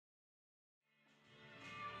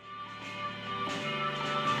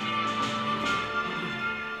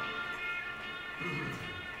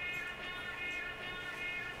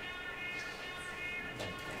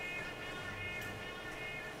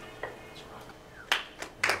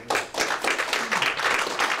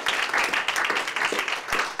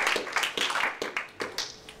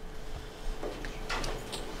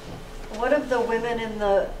the women in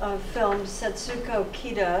the film, Setsuko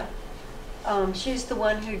Kida, she's the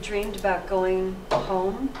one who dreamed about going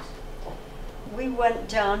home. We went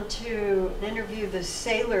down to interview the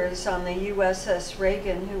sailors on the USS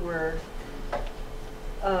Reagan who were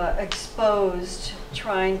exposed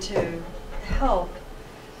trying to help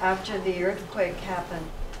after the earthquake happened.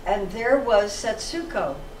 And there was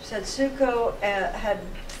Setsuko. Setsuko had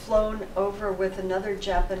flown over with another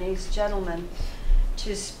Japanese gentleman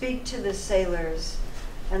to speak to the sailors,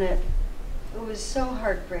 and it was so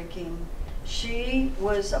heartbreaking. She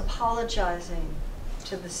was apologizing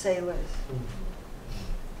to the sailors.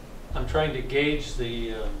 I'm trying to gauge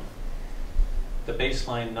the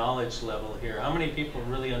baseline knowledge level here. How many people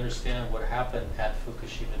really understand what happened at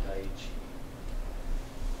Fukushima Daiichi?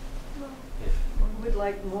 We would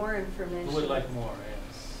like more information. Who would like more?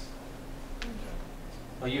 Yes.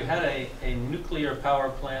 Well, you had a nuclear power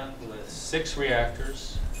plant with 6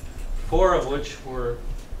 reactors, 4 of which were,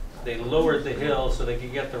 they lowered the hill so they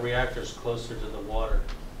could get the reactors closer to the water,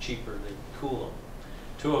 cheaper, they cool them.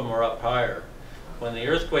 2 of them were up higher. When the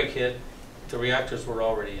earthquake hit, the reactors were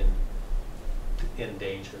already in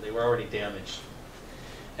danger. They were already damaged.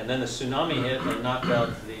 And then the tsunami hit and knocked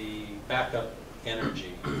out the backup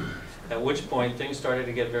energy, at which point things started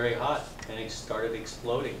to get very hot and it started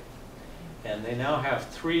exploding. And they now have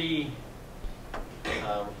 3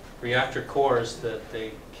 reactor cores that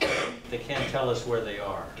they can't tell us where they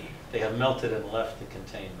are. They have melted and left the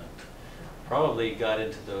containment. Probably got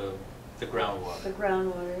into the groundwater. The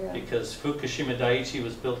groundwater, yeah. Because Fukushima Daiichi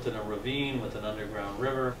was built in a ravine with an underground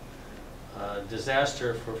river.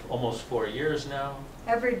 Disaster for almost 4 years now.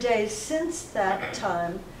 Every day since that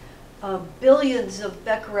time, billions of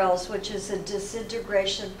becquerels, which is a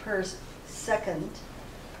disintegration per second,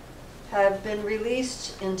 have been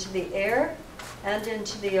released into the air and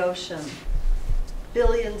into the ocean.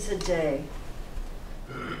 Billions a day.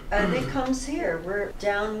 And it comes here. We're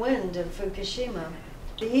downwind of Fukushima.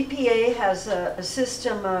 The EPA has a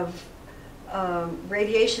system of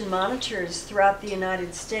radiation monitors throughout the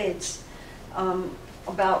United States.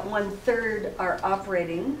 About 1/3 are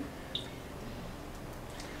operating.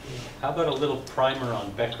 How about a little primer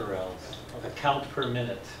on becquerels, a count per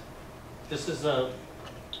minute? This is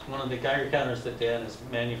one of the Geiger counters that Dan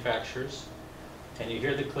manufactures, and you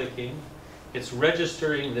hear the clicking. It's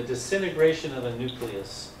registering the disintegration of a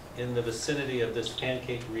nucleus in the vicinity of this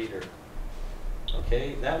pancake reader.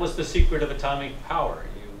 Okay, that was the secret of atomic power.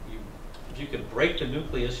 If you could break the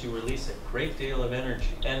nucleus, you release a great deal of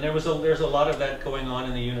energy. And there's a lot of that going on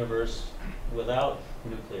in the universe without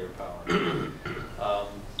nuclear power.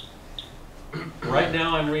 Right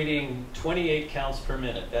now I'm reading 28 counts per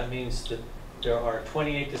minute. That means that there are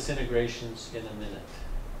 28 disintegrations in a minute,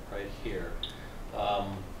 right here.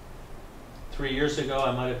 3 years ago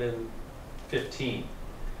I might have been 15.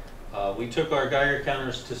 We took our Geiger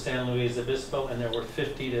counters to San Luis Obispo and there were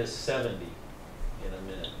 50 to 70 in a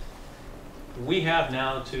minute. We have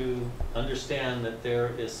now to understand that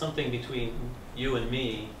there is something between you and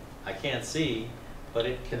me I can't see, but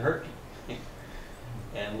it can hurt me.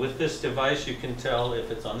 And with this device you can tell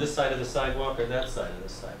if it's on this side of the sidewalk or that side of the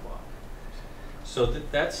sidewalk. So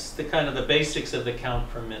that's the kind of the basics of the count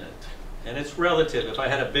per minute. And it's relative. If I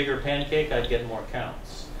had a bigger pancake, I'd get more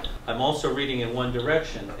counts. I'm also reading in one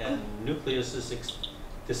direction, and nucleuses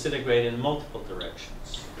disintegrate in multiple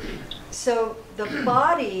directions. So the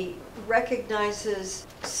body recognizes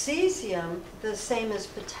cesium the same as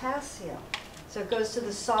potassium. So it goes to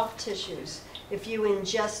the soft tissues. If you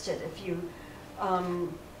ingest it, if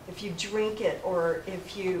you drink it, or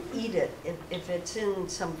if you eat it, if it's in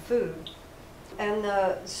some food. And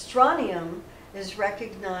the strontium is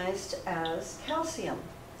recognized as calcium.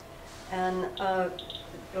 And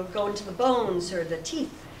it'll go into the bones or the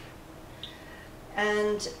teeth.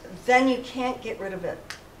 And then you can't get rid of it.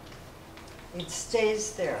 It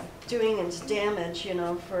stays there, doing its damage, you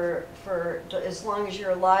know, as long as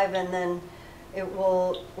you're alive, and then it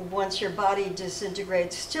will, once your body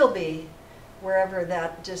disintegrates, still be wherever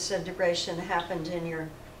that disintegration happened in your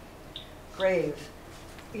grave.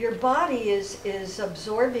 Your body is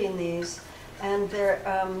absorbing these, and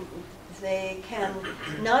they can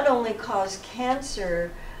not only cause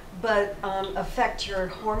cancer, but affect your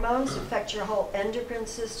hormones, affect your whole endocrine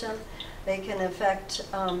system. They can affect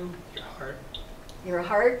your heart. Your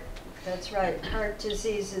heart, that's right. Heart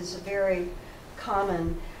disease is very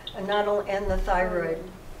common, and the thyroid.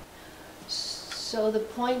 So the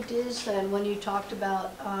point is then, when you talked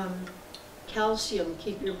about calcium,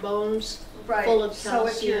 keep your bones full of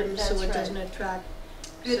calcium so it doesn't attract.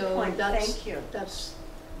 Good point. Thank you.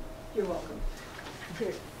 You're welcome.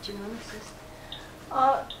 Here, do you want to say?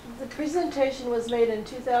 The presentation was made in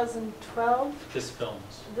 2012, This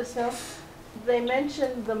films. this film. They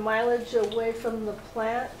mentioned the mileage away from the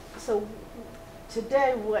plant. So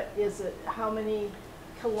today, what is it? How many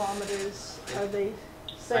kilometers are they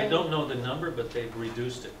saying? I don't know the number, but they've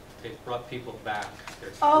reduced it. They've brought people back.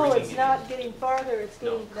 They're Oh, bringing it's it not in. getting farther, it's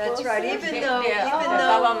No. getting closer? That's right, even though, The even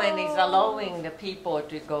though, government is allowing the people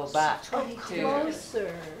to go back to.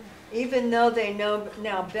 Closer. even though they know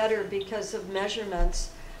now better because of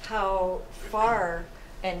measurements how far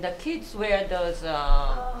And the kids wear those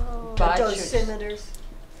Oh. the badges. dosimeters.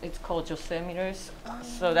 It's called dosimeters,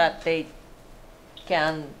 so that they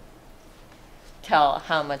can tell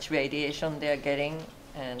how much radiation they're getting.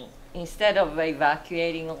 And instead of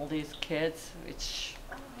evacuating all these kids, which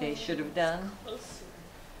they should have done. Closer.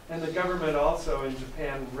 And the government also in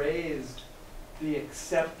Japan raised the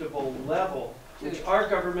acceptable level, which our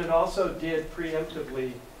government also did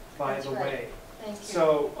preemptively, by That's the right. way. Thank you.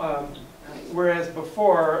 So, whereas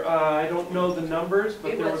before, I don't know the numbers,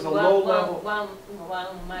 but there was a low level, One One.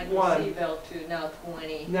 microsievert to now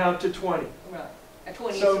 20, now to 20. right,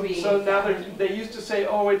 So, 23. so now they used to say,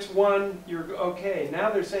 oh, it's 1, you're okay. Now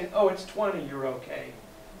they're saying, oh, it's 20, you're okay.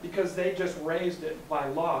 Because they just raised it by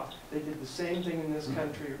law. They did the same thing in this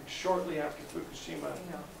country shortly after Fukushima.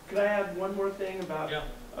 Yeah. Could I add one more thing about, Yeah.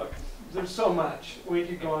 there's so much, we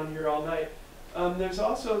could go on here all night. There's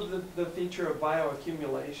also the feature of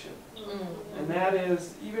bio-accumulation. And that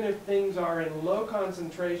is, even if things are in low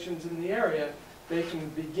concentrations in the area, they can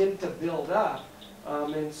begin to build up.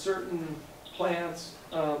 And certain plants,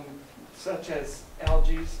 such as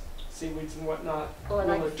algae, seaweeds and whatnot, Or will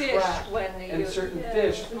like fish, attract, when and you, certain yeah,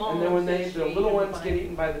 fish. small And then when fish the get little eaten ones by- get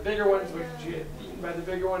eaten by the bigger ones, which get eaten by the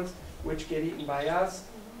bigger ones, which get eaten by us,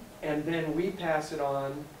 and then we pass it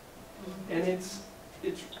on. And it's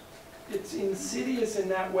insidious in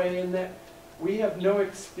that way, in that we have no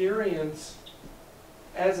experience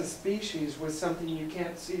as a species with something you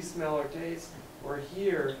can't see, smell, or taste, or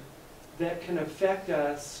hear, that can affect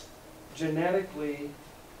us genetically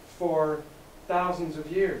for thousands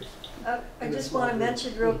of years. I just want to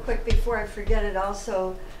mention real quick before I forget it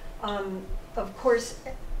also, of course,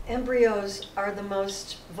 embryos are the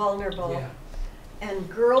most vulnerable. And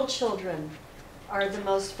girl children are the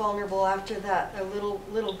most vulnerable after that,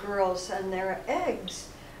 little girls and their eggs,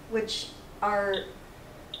 which are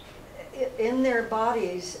in their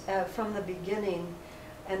bodies from the beginning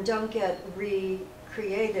and don't get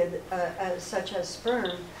recreated such as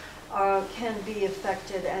sperm, can be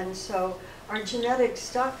affected. And so our genetic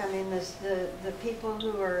stock, I mean, the people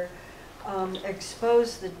who are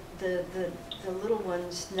exposed, the little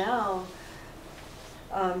ones now,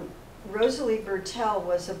 Rosalie Bertel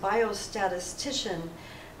was a biostatistician,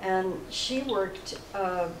 and she worked,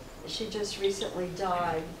 she just recently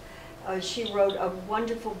died. She wrote a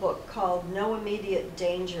wonderful book called No Immediate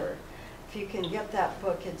Danger. If you can get that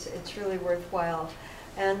book, it's really worthwhile.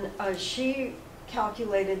 And she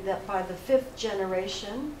calculated that by the 5th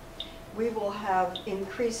generation, we will have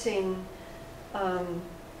increasing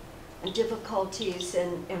difficulties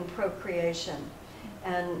in procreation.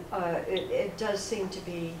 And it does seem to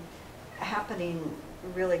be happening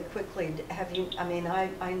really quickly. I mean,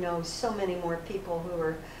 I know so many more people who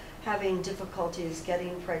are having difficulties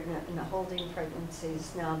getting pregnant and holding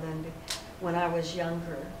pregnancies now than when I was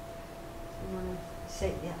younger. You want to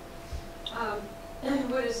say, yeah?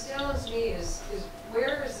 What astounds me is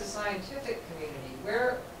where is the scientific community?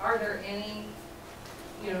 Where are there any,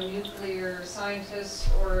 nuclear scientists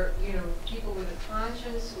or, people with a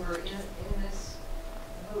conscience who are in this,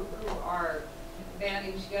 who are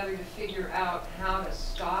banding together to figure out how to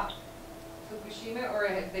stop Fukushima, or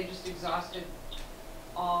have they just exhausted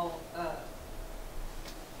all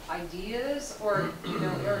ideas, or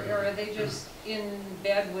or are they just in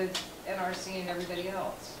bed with NRC and everybody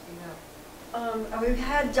else? We've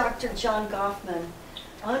had Dr. John Goffman.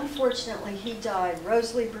 Unfortunately, he died.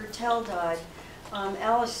 Rosalie Bertel died.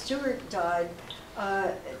 Alice Stewart died.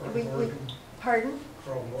 Pardon?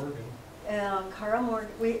 Carl Morgan. Carl Morgan.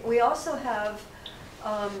 We also have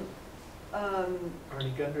Arnie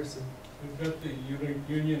Gunderson. We've got the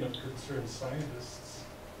Union of Concerned Scientists,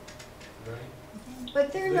 right?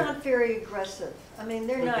 but they're not very aggressive. I mean,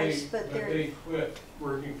 they're nice, but they're... They quit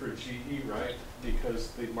working for GE, right?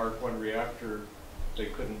 Because the Mark I reactor, they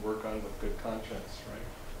couldn't work on with good conscience, right?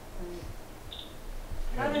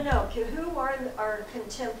 I don't know. Who are our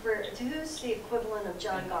contemporary? Who's the equivalent of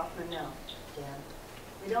John Goffman now, Dan?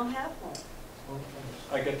 We don't have one.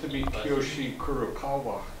 I got to meet Kiyoshi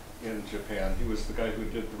Kurokawa in Japan. He was the guy who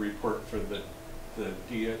did the report for the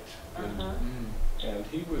Diet. Uh-huh. And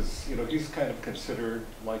he was, he's kind of considered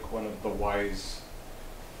like one of the wise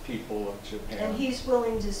people of Japan. And he's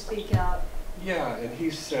willing to speak out. Yeah, and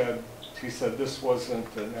he said this wasn't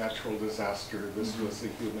a natural disaster, this was a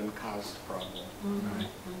human-caused problem.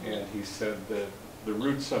 And he said that the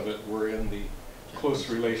roots of it were in the close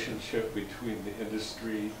relationship between the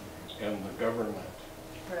industry and the government.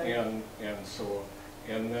 Right.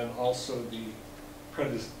 And then also the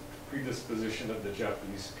predisposition of the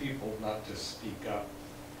Japanese people not to speak up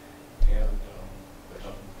and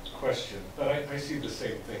question. But I see the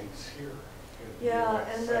same things here. Yeah,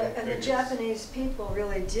 and the Japanese people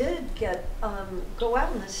really did go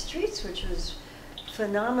out in the streets, which was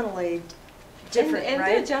phenomenally different, and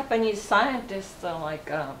right? the Japanese scientists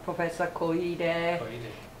like Professor Koide,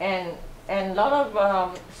 and a lot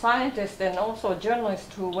of scientists and also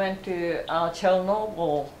journalists who went to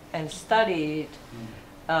Chernobyl and studied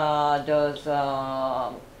those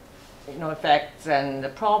effects and the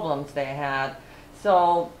problems they had.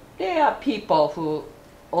 So there are people who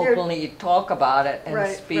openly talk about it and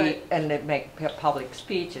speak, and they make public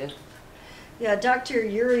speeches. Yeah, Dr.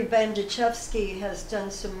 Yuri Bandichevsky has done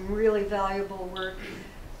some really valuable work.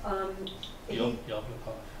 Yablokov.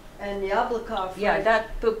 And Yablokov. Yeah, right?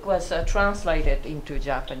 that book was translated into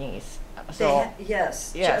Japanese. So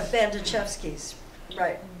yes, Bandichevsky's,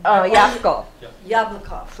 right. Yablokov.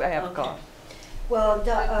 Yablokov. Yablokov. Okay. Well,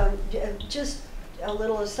 just a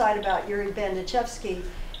little aside about Yuri Bandichevsky.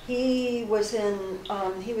 He was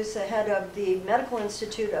the head of the Medical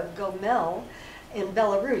Institute of Gomel in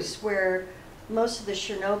Belarus, where most of the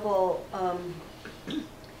Chernobyl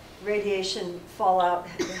radiation fallout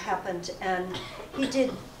happened, and he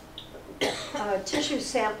did tissue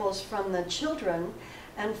samples from the children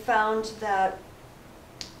and found that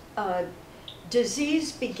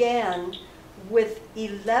disease began with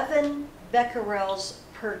 11 becquerels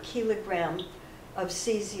per kilogram of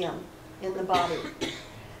cesium in the body.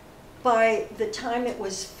 By the time it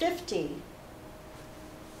was 50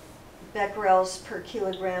 becquerels per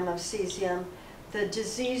kilogram of cesium, the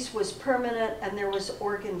disease was permanent and there was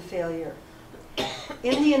organ failure.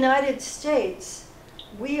 In the United States,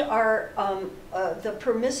 we are, the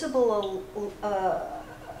permissible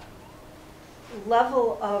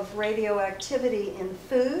level of radioactivity in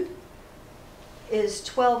food is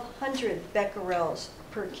 1,200 becquerels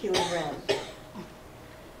per kilogram.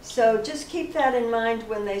 So just keep that in mind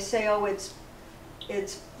when they say, oh, it's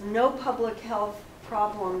no public health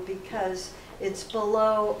problem because it's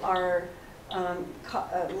below our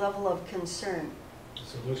level of concern.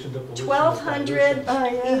 Solution to pollution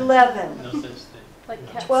 1,211. No such thing. Like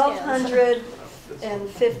CAT scans.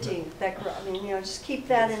 1,250 becquerel. I mean, just keep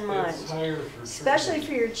that in mind. It's higher for Especially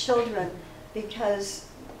for your children, because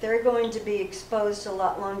they're going to be exposed a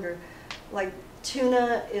lot longer. Like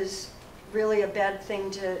tuna is really a bad thing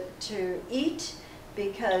to eat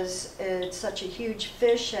because it's such a huge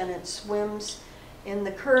fish and it swims in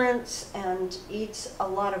the currents and eats a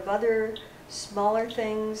lot of other smaller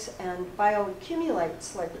things and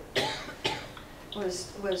bioaccumulates, like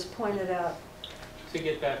was pointed out. To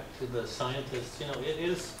get back to the scientists,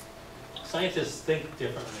 scientists think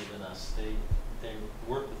differently than us. They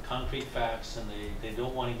work with concrete facts and they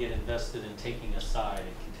don't want to get invested in taking a side.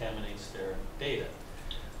 It contaminates their data.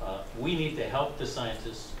 We need to help the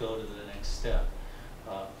scientists go to the next step.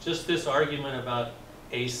 Just this argument about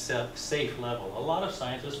a safe level. A lot of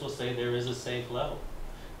scientists will say there is a safe level.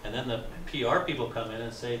 And then the PR people come in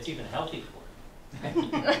and say it's even healthy for you.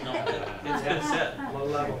 It's been said. Low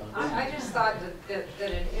level. I just thought that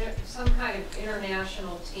some kind of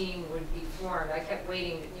international team would be formed. I kept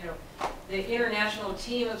waiting, the international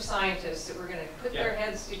team of scientists that were going to put their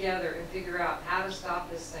heads together and figure out how to stop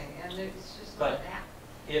this thing. And it's just not that.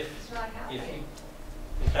 It's not happening.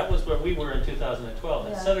 If that was where we were in 2012,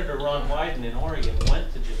 and Senator Ron Wyden in Oregon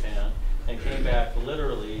went to Japan and came back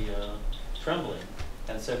literally trembling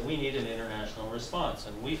and said, we need an international response.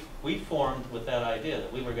 And we formed with that idea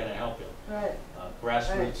that we were going to help him. Right.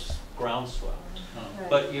 Grassroots groundswell. Right.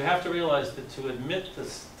 But you have to realize that to admit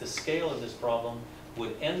the scale of this problem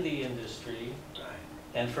would end the industry,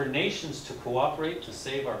 and for nations to cooperate to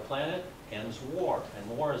save our planet ends war.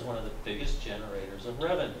 And war is one of the biggest generators of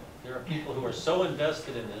revenue. There are people who are so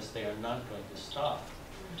invested in this, they are not going to stop.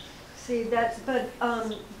 See, but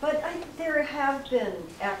there have been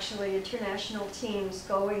actually international teams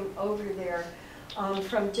going over there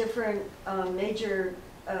from different major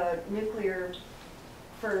nuclear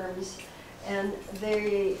firms, and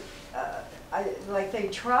they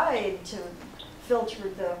tried to filter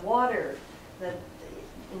the water,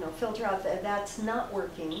 filter out that's not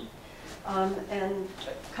working. And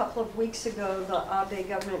a couple of weeks ago, the Abe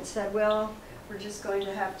government said, well, we're just going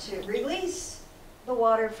to have to release The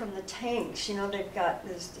water from the tanks, you know, they've got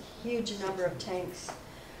this huge number of tanks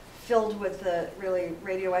filled with the really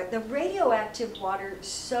radioactive. The radioactive water is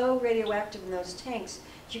so radioactive in those tanks,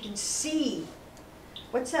 you can see.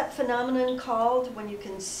 What's that phenomenon called when you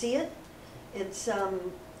can see it? It's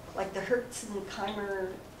like the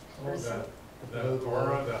Herzenheimer. Oh, that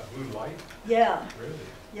aura, that blue light? Yeah. Really?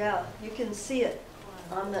 Yeah, you can see it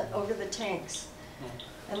on the over the tanks,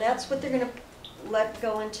 and that's what they're going to let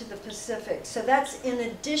go into the Pacific. So that's in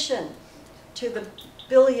addition to the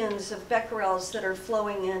billions of becquerels that are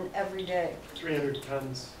flowing in every day. 300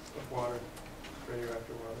 tons of water,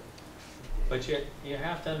 radioactive water. But you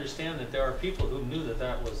have to understand that there are people who knew that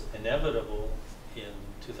that was inevitable in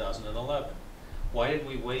 2011. Why did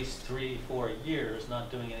we waste 3-4 years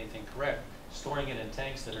not doing anything correct? Storing it in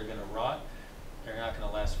tanks that are going to rot, they're not going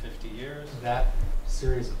to last 50 years. That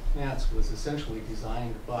series of plants was essentially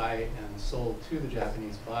designed by and sold to the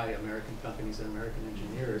Japanese by American companies and American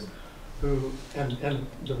engineers who, and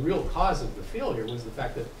the real cause of the failure was the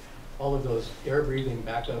fact that all of those air-breathing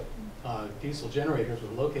backup diesel generators were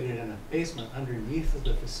located in a basement underneath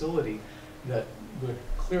the facility that would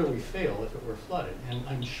clearly fail if it were flooded. And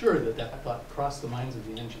I'm sure that that thought crossed the minds of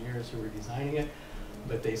the engineers who were designing it,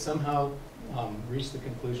 but they somehow reached the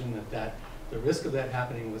conclusion that the risk of that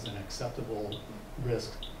happening was an acceptable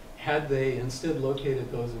risk. Had they instead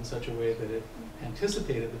located those in such a way that it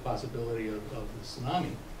anticipated the possibility of the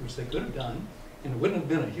tsunami, which they could have done, and it wouldn't have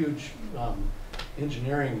been a huge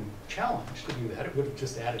engineering challenge to do that, it would have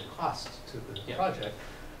just added cost to the project.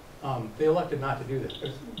 They elected not to do that.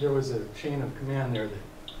 There was a chain of command there that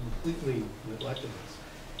completely neglected this.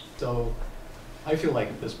 So I feel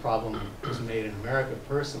like this problem was made in America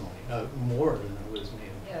personally, more than it was made.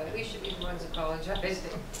 Yeah, we should be the ones apologizing.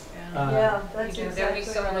 Yeah, that's Because there'll be exactly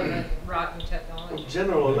some of right. the rotten technology.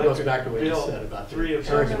 General It goes Electric back to what you built said about the 3 of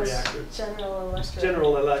those arrogance. reactors. General Electric.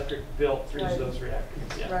 General Electric built 3 Right. of those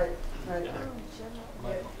reactors. Yeah. Right, right.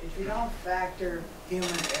 Yeah. If you don't factor human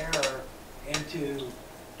error into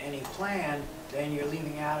any plan, then you're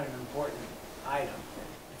leaving out an important item.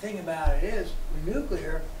 The thing about it is, with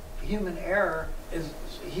nuclear, human error is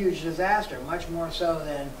a huge disaster, much more so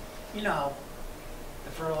than, you know, the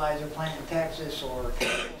fertilizer plant in Texas or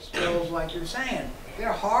spills like you're saying.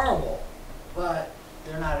 They're horrible, but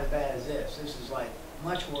they're not as bad as this. This is like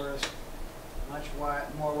much worse, much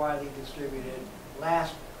more widely distributed,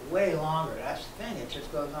 lasts way longer. That's the thing, it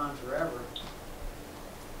just goes on forever.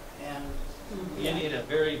 And You need a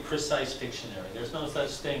very precise dictionary. There's no such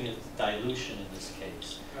thing as dilution in this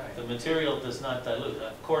case. right. The material does not dilute.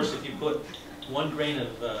 Of course, if you put one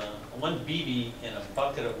BB in a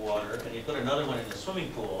bucket of water and you put another one in a swimming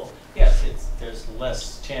pool, yes, there's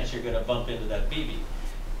less chance you're going to bump into that BB.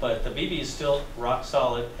 But the BB is still rock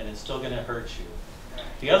solid and it's still going to hurt you.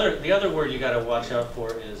 The other word you got to watch out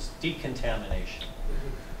for is decontamination.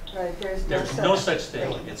 Right, There's no such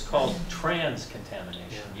thing. It's called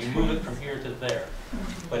trans-contamination. You move it from here to there,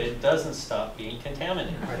 but it doesn't stop being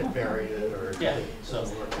contaminated. Try to bury it or... Yeah, so,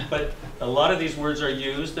 but a lot of these words are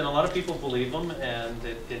used and a lot of people believe them, and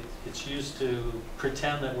it's used to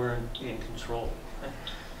pretend that we're in control.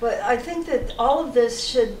 But I think that all of this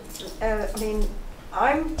should, I mean,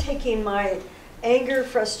 I'm taking my anger,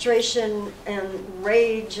 frustration, and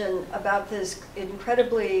rage and about this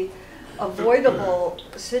incredibly avoidable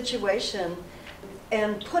situation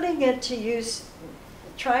and putting it to use,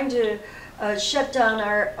 trying to shut down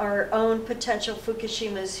our own potential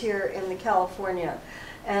Fukushimas here in the California.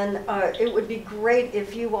 And it would be great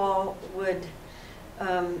if you all would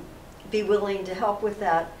be willing to help with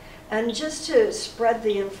that. And just to spread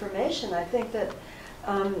the information, I think that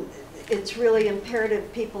it's really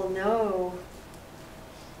imperative people know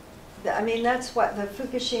that, I mean, that's what the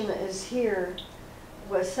Fukushima is here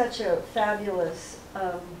was such a fabulous,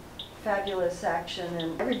 fabulous action,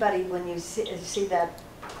 and everybody, when you see that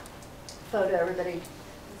photo, everybody,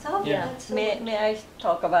 it's all that's so May I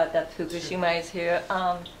talk about that Fukushima is here?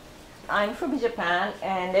 I'm from Japan,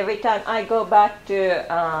 and every time I go back to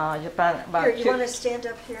Japan, about Here, you want to stand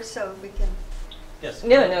up here so we can? Yes.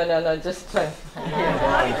 No, just try.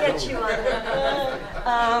 I'll get you on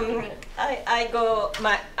it.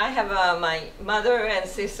 I have my mother and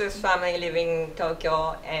sister's family living in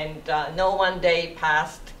Tokyo, and no one day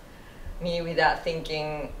passed me without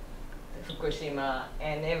thinking Fukushima.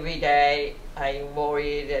 And every day I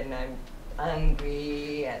worried and I'm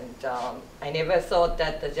angry, and I never thought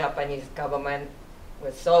that the Japanese government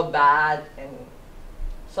was so bad and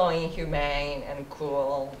so inhumane and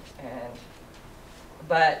cruel.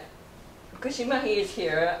 But Fukushima is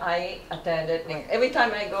here. I attended, and every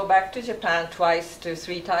time I go back to Japan 2 to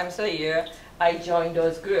 3 times a year, I join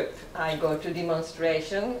those groups. I go to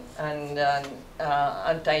demonstration and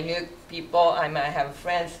anti-nuke people. I might have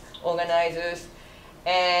friends, organizers,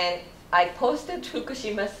 and I posted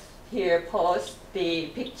Fukushima here, post the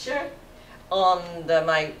picture on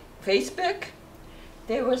my Facebook.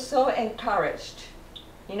 They were so encouraged.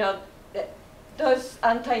 You know, those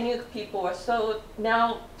anti-nuke people are so,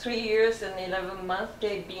 now 3 years and 11 months,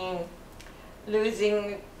 they've been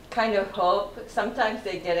losing kind of hope. Sometimes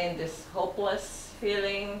they get in this hopeless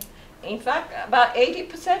feeling. In fact, about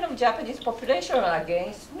 80% of Japanese population are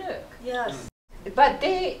against nuke. Yes. But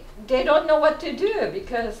they don't know what to do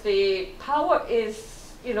because the power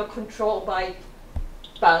is, you know, controlled by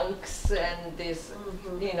banks and this,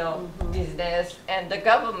 you know, business and the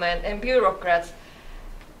government and bureaucrats.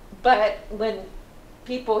 But when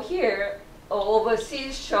people here or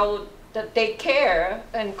overseas show that they care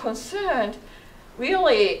and concerned,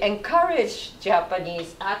 really encourage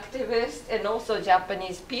Japanese activists and also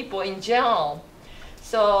Japanese people in general.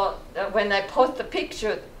 So when I post the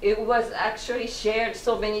picture, it was actually shared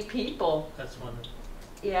so many people. That's wonderful.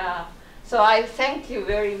 Yeah. So I thank you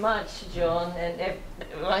very much, John, and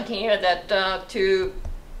everyone here that to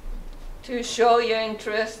show your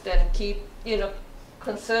interest and keep, you know,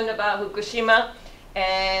 concerned about Fukushima.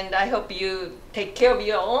 And I hope you take care of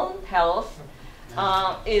your own health.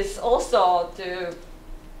 Is also to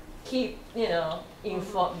keep, you know,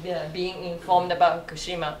 being informed about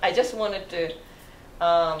Fukushima. I just wanted to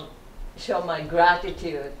show my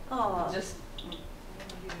gratitude. Just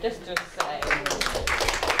to say.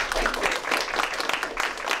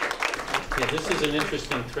 Yeah, this is an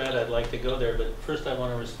interesting thread. I'd like to go there, but first I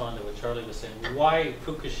want to respond to what Charlie was saying. Why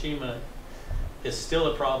Fukushima is still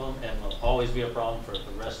a problem and will always be a problem for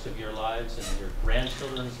the rest of your lives and your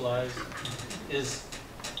grandchildren's lives is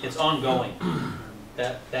it's ongoing.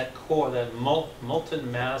 That core, that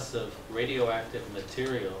molten mass of radioactive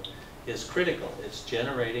material is critical. It's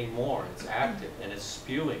generating more, it's active, and it's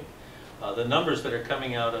spewing. The numbers that are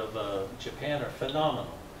coming out of Japan are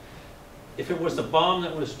phenomenal. If it was a bomb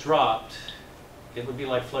that was dropped, it would be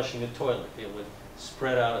like flushing a toilet. It would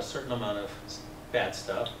spread out a certain amount of bad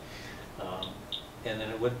stuff, and then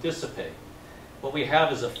it would dissipate. What we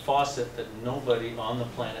have is a faucet that nobody on the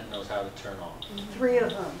planet knows how to turn off. 3 of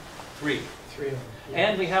them. Three. 3 of them. Yeah.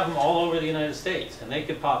 And we have them all over the United States, and they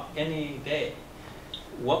could pop any day.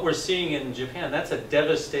 What we're seeing in Japan, that's a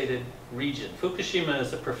devastated region. Fukushima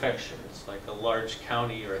is a prefecture. It's like a large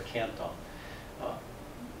county or a canton.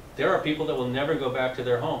 There are people that will never go back to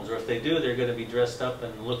their homes, or if they do, they're going to be dressed up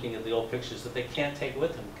and looking at the old pictures that they can't take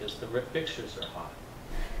with them because the pictures are hot.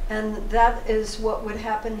 And that is what would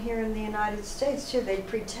happen here in the United States too. They'd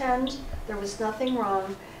pretend there was nothing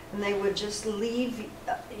wrong, and they would just leave.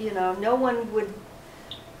 You know, no one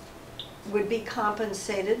would be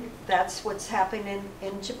compensated. That's what's happening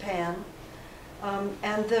in Japan.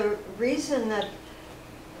 And the reason that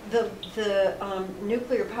the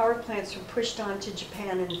nuclear power plants were pushed onto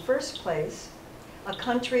Japan in the first place, a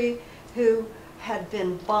country who had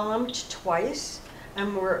been bombed twice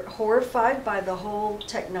and were horrified by the whole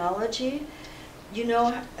technology. You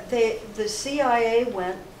know, the CIA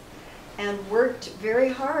went and worked very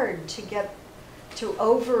hard to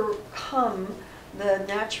overcome the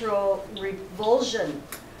natural revulsion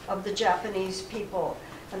of the Japanese people.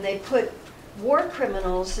 And they put war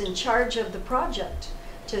criminals in charge of the project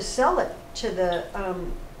to sell it to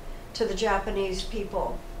the Japanese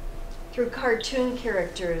people through cartoon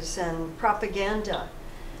characters and propaganda.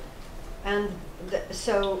 And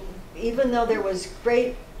so even though there was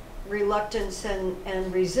great reluctance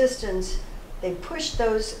and resistance, they pushed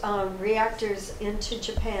those reactors into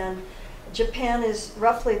Japan. Japan is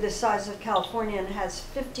roughly the size of California and has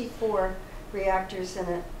 54 reactors in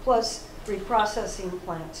it, plus reprocessing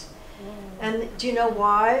plants. And do you know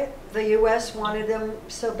why the U.S. wanted them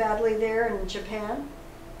so badly there in Japan?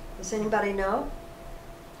 Does anybody know?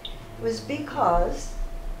 It was because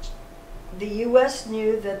the U.S.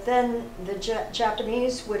 knew that then the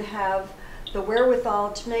Japanese would have the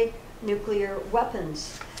wherewithal to make nuclear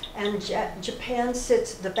weapons. And Japan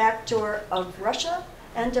sits at the back door of Russia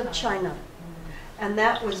and of China. And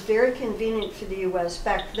that was very convenient for the U.S.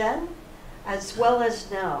 back then, as well as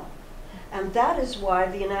now. And that is why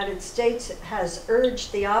the United States has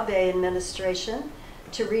urged the Abe administration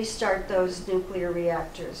to restart those nuclear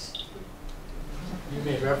reactors. You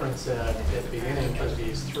made reference at the beginning to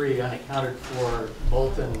these 3 unaccounted for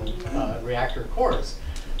molten reactor cores.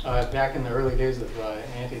 Back in the early days of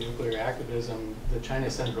anti-nuclear activism, the China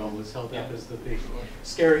syndrome was held up as the big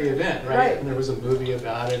scary event, right? And there was a movie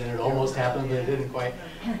about it, and it almost happened, but it didn't quite.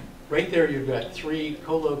 Right there, you've got 3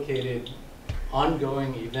 co-located,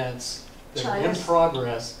 ongoing events that are in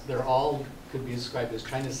progress, they're all could be described as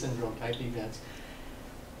China syndrome type events.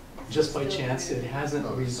 Just by chance, it hasn't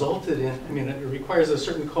resulted in, I mean, it requires a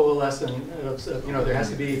certain coalescence of, you know, there has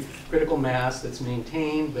to be critical mass that's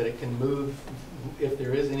maintained, but it can move, if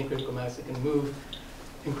there is any critical mass, it can move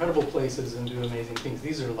incredible places and do amazing things.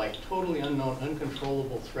 These are like totally unknown,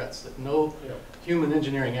 uncontrollable threats that no human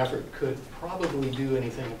engineering effort could probably do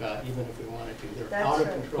anything about, even if we wanted to. They're That's out of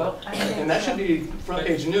right. control. I And that should be front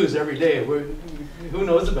page news every day. Who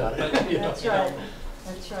knows about it? You know? That's right.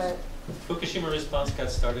 That's right. Fukushima Response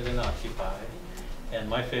got started in Occupy, and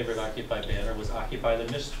my favorite Occupy banner was Occupy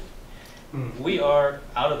the Mystery. We are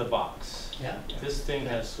out of the box. Yeah. This thing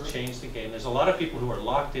has changed the game. There's a lot of people who are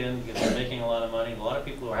locked in because they're making a lot of money, a lot of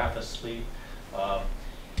people who are half asleep,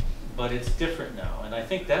 but it's different now. And I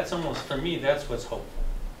think that's almost, for me, that's what's hopeful,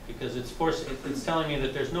 because it's telling me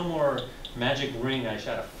that there's no more magic ring I should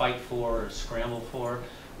have to fight for or scramble for.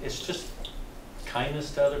 It's just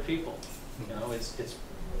kindness to other people. You know, it's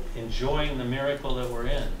enjoying the miracle that we're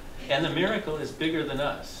in. And the miracle is bigger than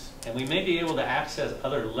us. And we may be able to access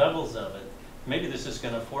other levels of it. Maybe this is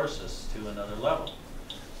going to force us to another level.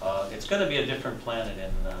 It's going to be a different planet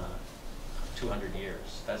in 200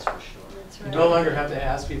 years, that's for sure. That's right. You no longer have to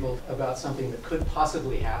ask people about something that could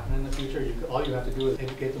possibly happen in the future. All you have to do is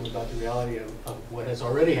educate them about the reality of what has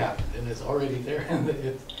already happened, and it's already there. And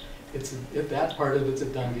that part of it's a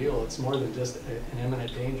done deal. It's more than just an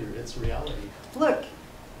imminent danger. It's reality. Look,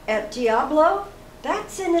 at Diablo,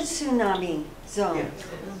 that's in a tsunami zone.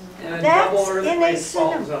 And a That's double in a earthquake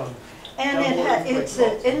fault tsunami. zone. And Double it's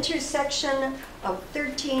earthquake an fault. intersection of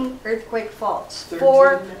 13 earthquake faults. 13?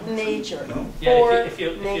 4 major. Yeah, 4 if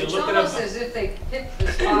you major. It's look it up. almost as if they picked the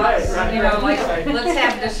Right, spots, right, you know, right, like, right. let's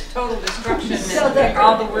have this total destruction So and the- pick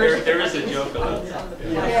all the worst. There is a joke about that.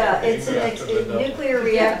 Yeah, nuclear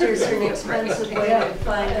reactors are an expensive way to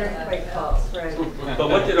find earthquake faults, right? But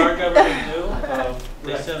what did our government do?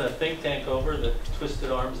 They sent a think tank over that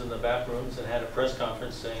twisted arms in the back rooms and had a press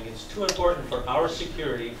conference saying it's too important for our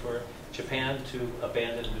security for Japan to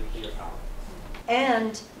abandon nuclear power.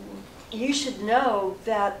 And you should know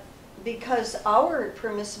that because our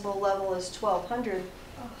permissible level is 1,200,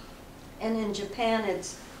 and in Japan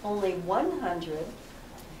it's only 100,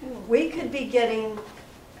 we could be getting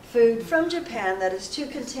food from Japan that is too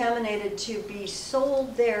contaminated to be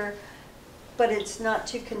sold there, but it's not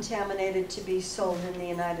too contaminated to be sold in the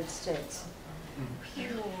United States.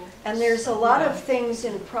 And there's a lot of things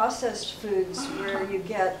in processed foods where you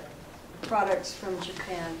get products from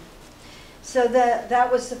Japan. So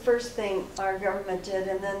that was the first thing our government did,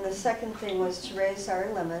 and then the second thing was to raise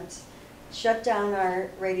our limits, shut down our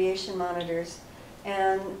radiation monitors,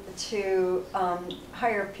 and to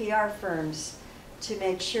hire PR firms to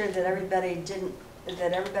make sure that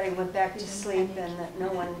everybody went back to sleep and that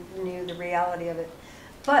no one knew the reality of it.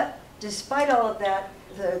 But despite all of that,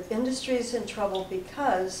 the industry is in trouble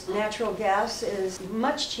because natural gas is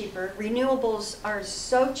much cheaper. Renewables are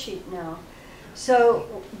so cheap now.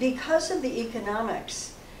 So because of the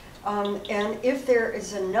economics, and if there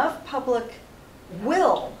is enough public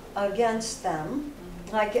will against them,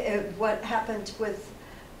 like what happened with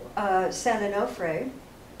Santa Rosa,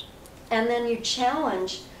 and then you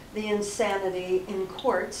challenge the insanity in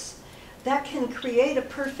courts, that can create a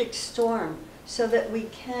perfect storm so that we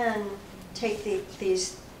can take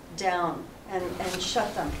these down and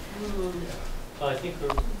shut them. Well, I think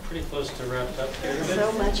we're pretty close to wrapped up here. Thanks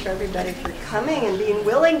so much for everybody for coming and being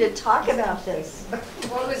willing to talk about this.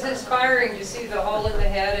 Well, it was inspiring to see the hole in the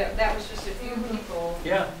head. That was just a few people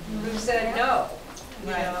who said no,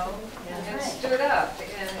 you know, and stood up.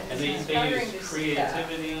 And they it's inspiring use to see that.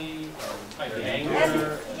 creativity, And,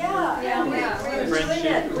 anger.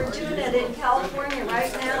 we're doing it in California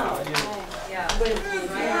right now. Yeah. With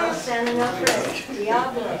Santa Rosa,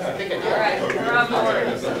 Diablo. All right, we're on board.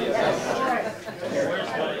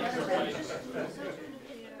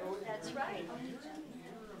 That's right.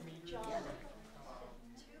 John.